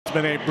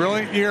It's been a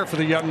brilliant year for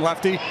the young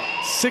lefty.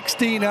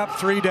 16 up,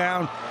 3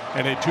 down,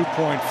 and a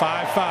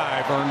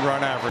 2.55 earned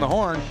run average. The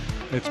horn,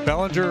 it's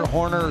Bellinger,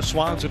 Horner,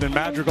 Swanson, and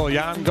Madrigal.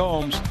 Yan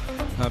Gomes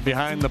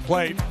behind the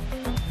plate.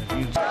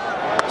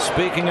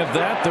 Speaking of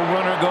that, the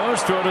runner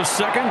goes, throw to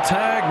second,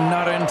 tag,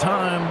 not in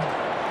time.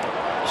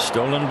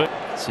 Stolen base.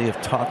 See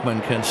if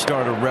Tauchman can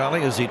start a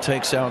rally as he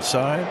takes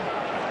outside.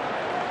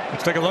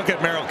 Let's take a look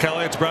at Merrill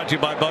Kelly. It's brought to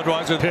you by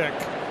Budweiser. Pick.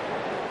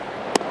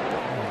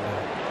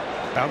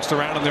 Bounced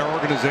around in their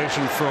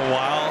organization for a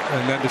while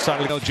and then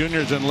decided to go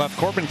juniors and left.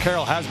 Corbin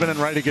Carroll has been in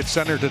right to get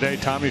center today.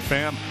 Tommy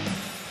Pham.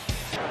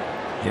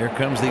 Here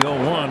comes the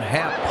 0-1.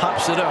 Happ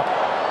pops it up.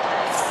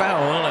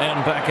 Foul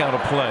and back out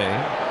of play.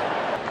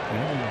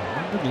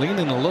 Yeah, been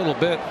leaning a little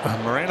bit.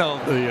 Moreno,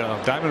 the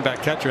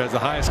Diamondback catcher, has the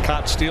highest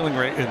caught stealing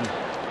rate in.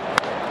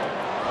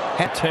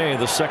 Hatte,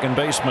 the second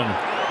baseman,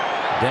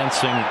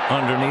 dancing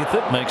underneath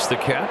it, makes the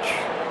catch.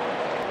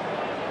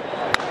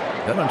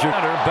 Bellinger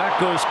back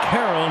goes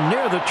Carroll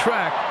near the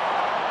track,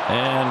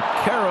 and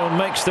Carroll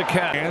makes the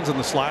catch. Hands and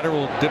the slider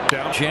will dip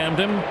down. Jammed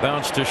him,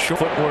 bounced to short.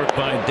 Footwork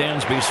by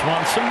Dansby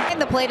Swanson. In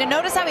the plate, and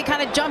notice how he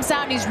kind of jumps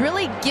out, and he's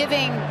really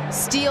giving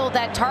Steele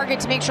that target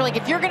to make sure, like,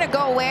 if you're going to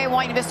go away, I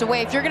want you to miss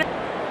away. If you're going to,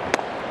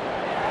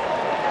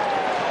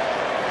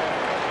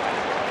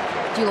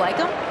 do you like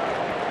him?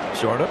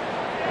 Sort of.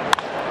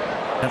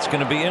 That's going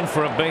to be in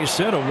for a base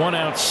hit, a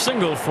 1-out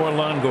single for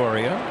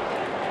Longoria.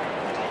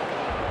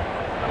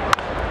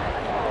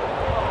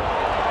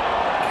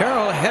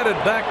 Carroll headed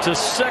back to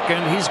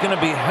second. He's going to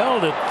be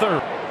held at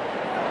third.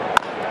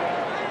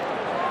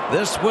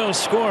 This will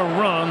score a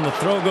run. The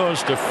throw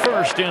goes to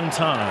first in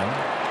time.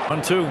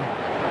 1-2.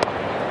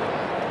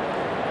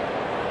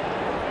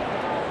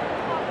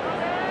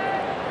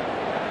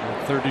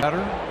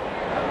 Batter.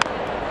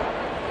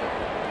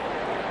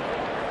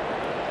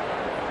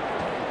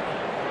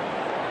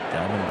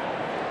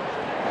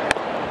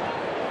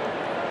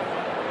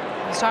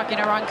 He's talking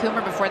to Ron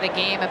Coomer before the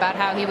game about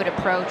how he would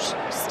approach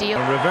Steele.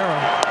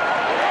 Rivera.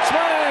 Swing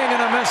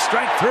and a miss.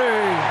 Strike 3.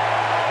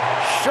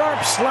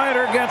 Sharp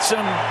slider gets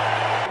him.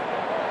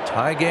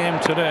 Tie game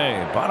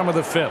today. Bottom of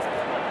the 5th.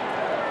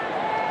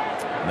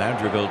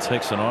 Madrigal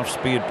takes an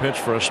off-speed pitch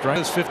for a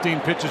strike. 15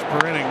 pitches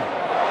per inning.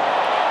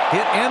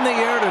 Hit in the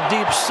air to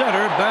deep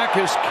center. Back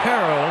is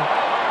Carroll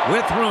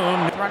with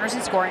room. Runners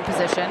in scoring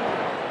position.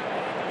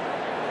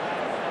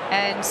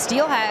 And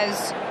Steele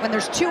has, when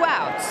there's 2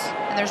 outs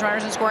and there's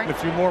runners in scoring, a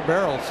few more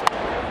barrels.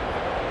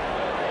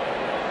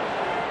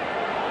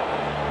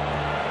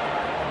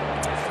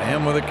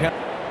 Pham with a count.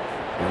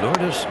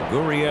 Lourdes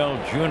Gurriel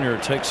Jr.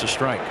 takes a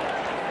strike.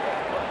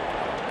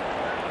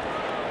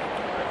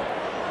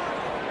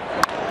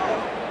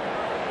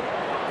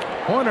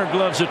 Horner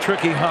gloves a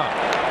tricky hop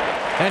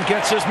and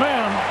gets his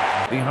man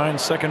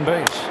behind second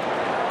base.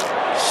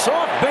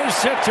 Soft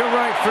base hit to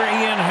right for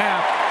Ian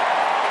Happ.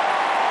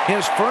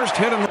 His first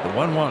hit in the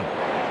 1-1.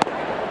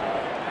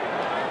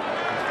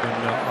 It's been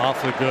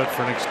awfully good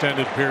for an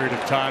extended period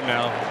of time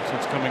now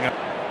since coming up.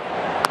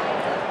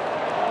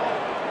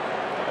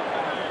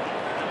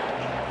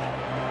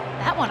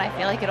 that one I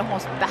feel like it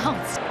almost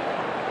bounced.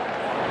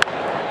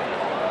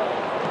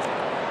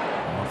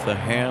 Off the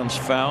hands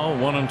foul.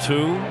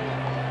 1-2.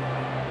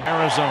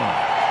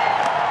 Arizona.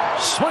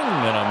 Swing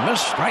and a miss.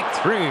 Strike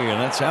 3,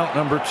 and that's out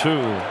number 2.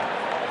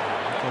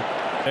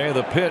 Okay,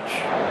 the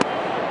pitch.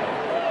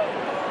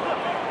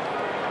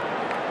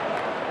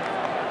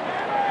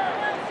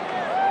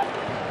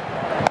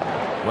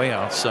 Way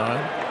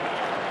outside.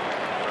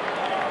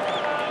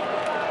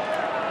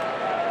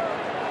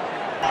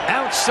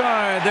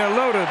 Outside, they're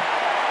loaded.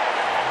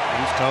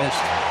 He's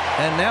toast.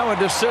 And now a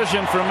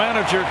decision for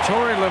manager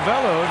Torey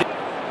Lovullo.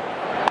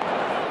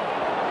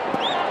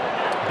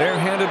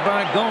 Barehanded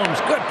by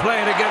Gomes. Good play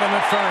to get him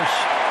at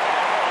first.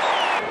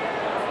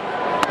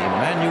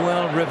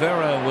 Emmanuel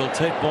Rivera will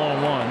take ball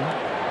 1.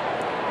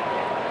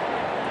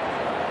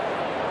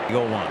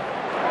 Go 1.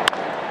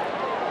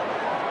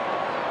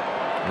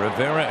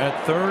 Rivera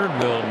at third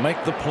will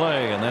make the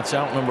play, and that's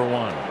out number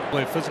 1.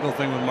 Play a physical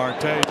thing with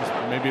Marte, just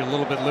maybe a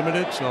little bit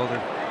limited, so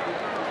they're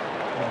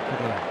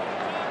put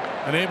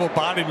an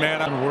able-bodied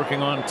man on.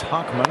 Working on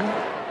Tauchman.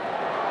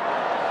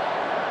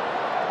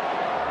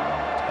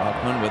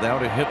 Tauchman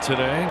without a hit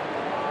today.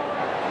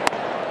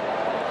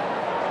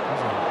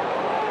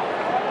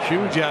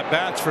 Huge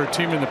at-bats for a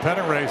team in the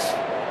pennant race.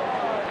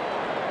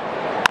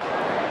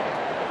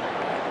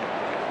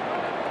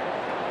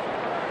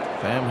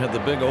 Pham had the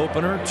big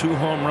opener, 2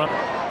 home run.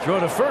 Throw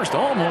to first,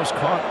 almost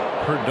caught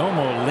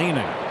Perdomo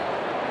leaning.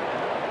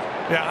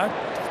 Yeah, I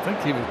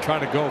think he would try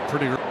to go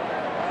pretty.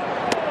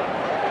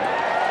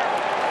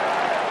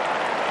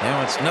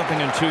 Now it's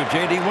 0-2.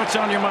 JD, what's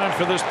on your mind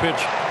for this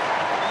pitch?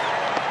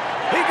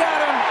 He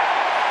got him.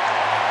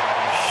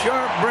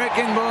 Sharp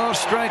breaking ball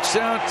strikes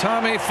out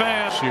Tommy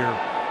Pham. Here.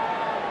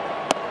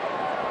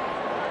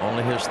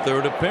 Only his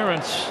 3rd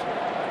appearance.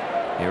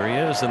 Here he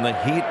is in the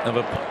heat of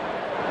a.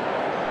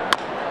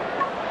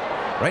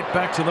 Right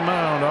back to the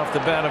mound off the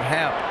bat of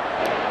Happ.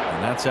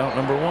 And that's out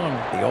number 1.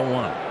 The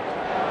 0-1.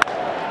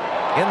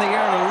 In the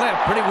air to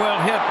left, pretty well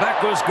hit.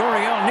 Back goes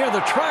Gurriel near the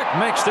track,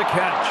 makes the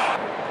catch.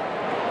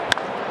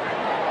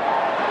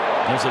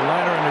 There's a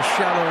liner in the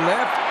shallow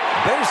left.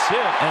 Base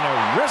hit and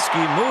a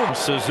risky move.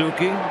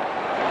 Suzuki.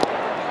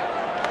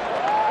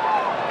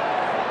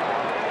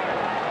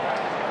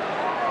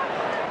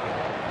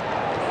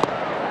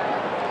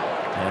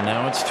 And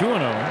now it's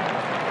 2-0.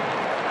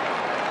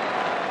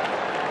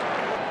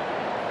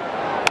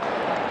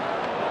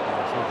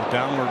 So the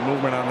downward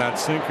movement on that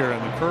sinker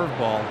and the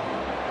curveball.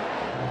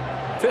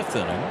 5th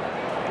inning.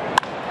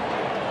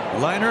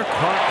 Liner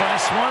caught by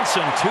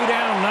Swanson. 2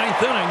 down,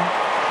 9th inning.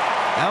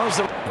 How's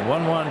the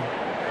 1-1?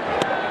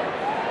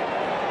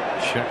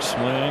 Check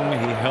swing.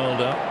 He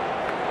held up.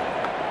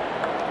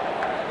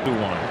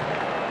 2-1.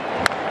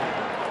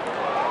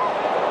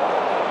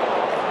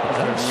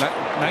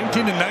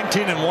 19 and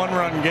 19 in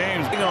one-run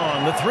games.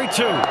 On the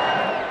 3-2.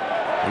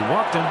 He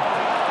walked him.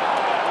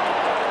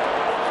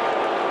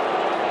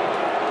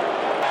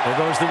 There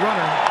goes the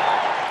runner.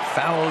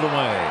 Fouled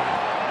away.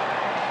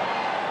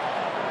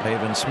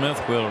 Pavin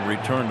Smith will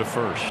return to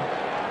first.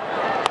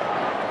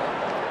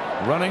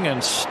 Running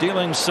and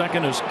stealing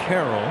second is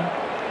Carroll.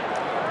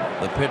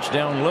 The pitch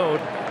down low.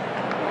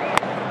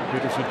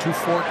 Peterson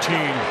 214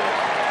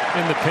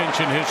 in the pinch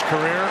in his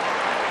career.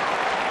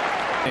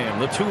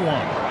 And the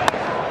 2-1.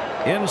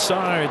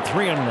 Inside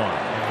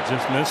 3-1.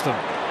 Just missed him.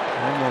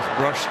 Almost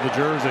brushed the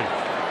jersey.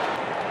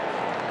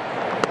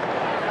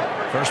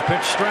 First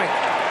pitch strike.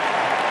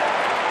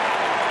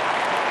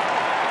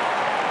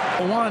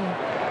 1.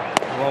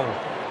 Whoa.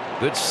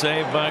 Good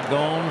save by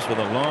Gomes with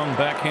a long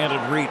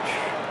backhanded reach.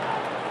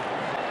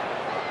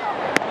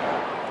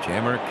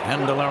 Jammer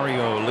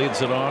Candelario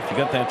leads it off. You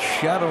got that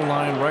shadow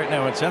line right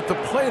now. It's at the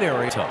plate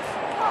area. Tough.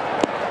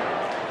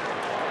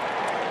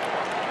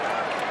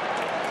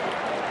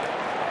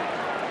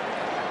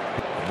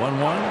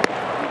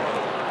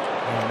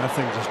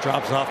 Nothing just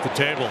drops off the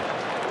table.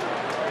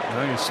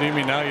 Now you see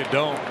me, now you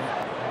don't.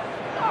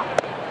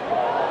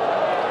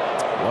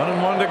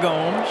 1-1 to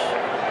Gomes.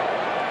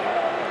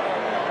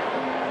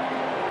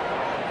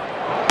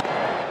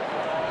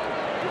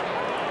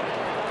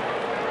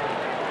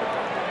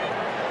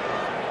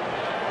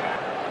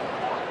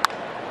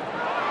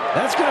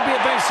 That's going to be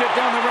a base hit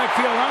down the right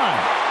field line.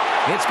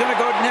 It's going to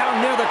go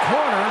down near the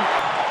corner.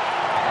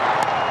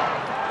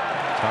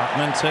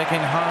 Topman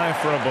taking high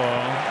for a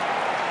ball.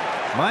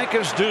 Mike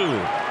is due.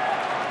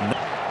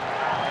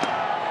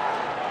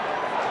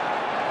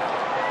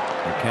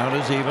 The count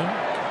is even.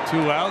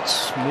 2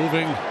 outs,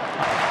 moving. 2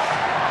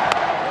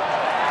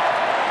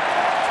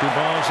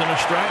 balls and a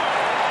strike.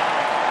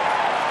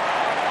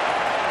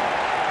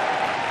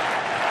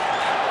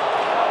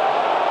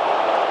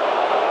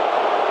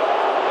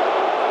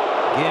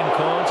 Game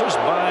called just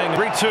buying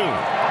 3-2.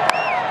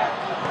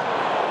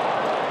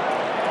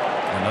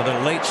 Another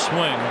late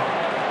swing.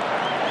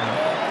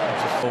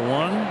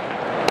 1.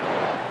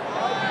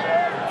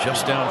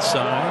 Just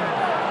outside.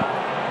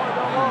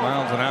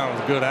 Miles an hour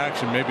with good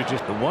action. Maybe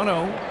just the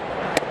 1-0.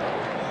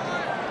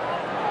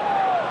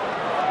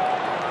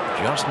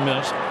 Just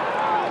missed.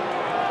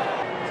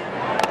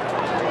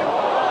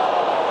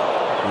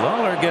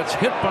 Lawler gets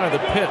hit by the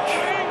pitch.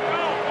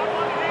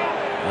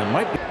 And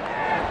might be.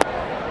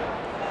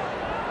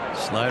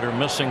 Slider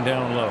missing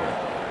down low.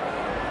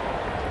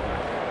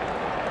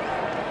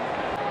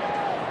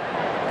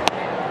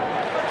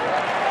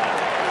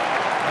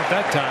 At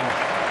that time.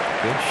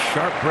 Good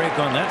sharp break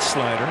on that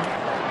slider.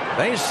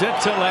 Base hit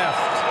to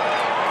left.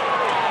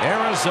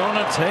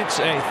 Arizona takes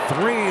a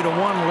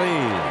 3-1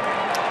 lead.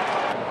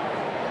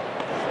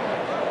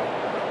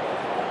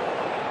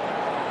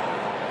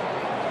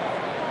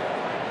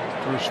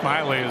 Drew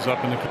Smiley is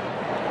up in the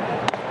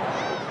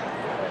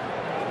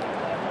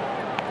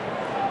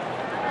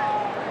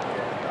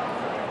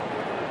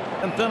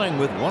 10th inning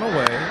with 1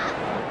 away.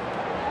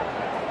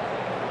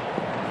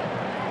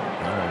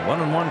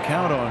 1-1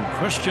 count on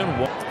Christian.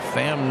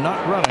 Pham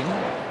not running.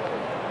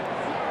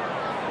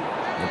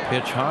 The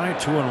pitch high,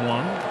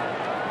 2-1.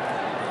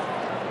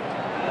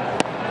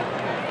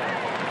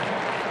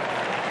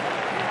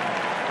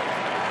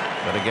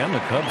 But again, the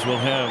Cubs will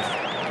have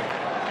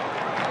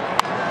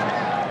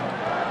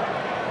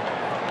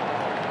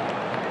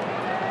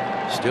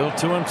still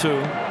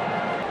 2-2.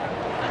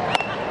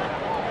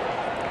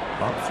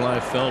 Pop fly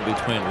fell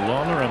between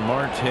Lawler and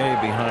Marte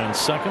behind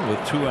second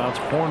with 2 outs.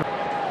 Horner.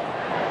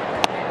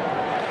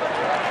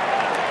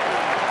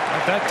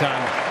 that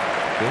time.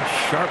 Good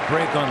sharp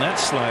break on that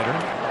slider.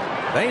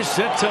 Base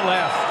hit to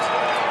left.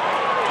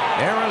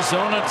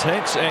 Arizona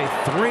takes a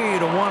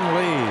 3-1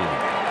 lead.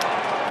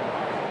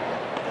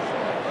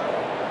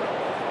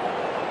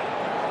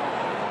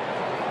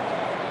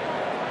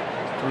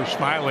 Drew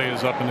Smiley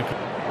is up in the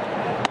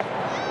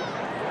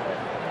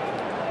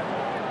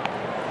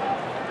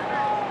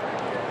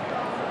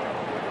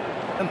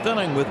 10th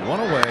inning with 1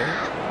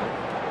 away.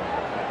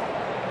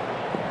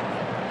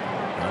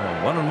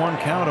 1-1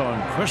 count on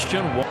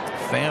Christian.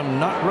 Pham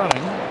not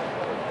running.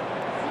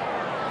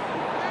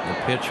 The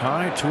pitch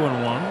high,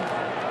 2-1.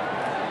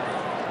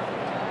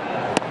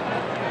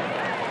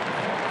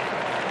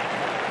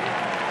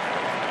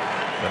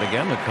 And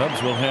again, the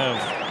Cubs will have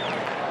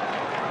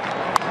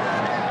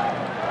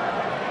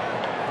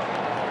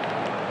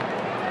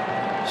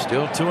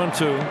still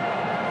 2-2.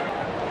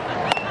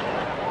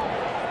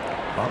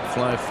 Pop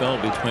fly fell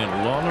between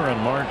Lawler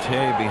and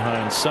Marte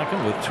behind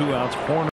second with 2 outs. Horner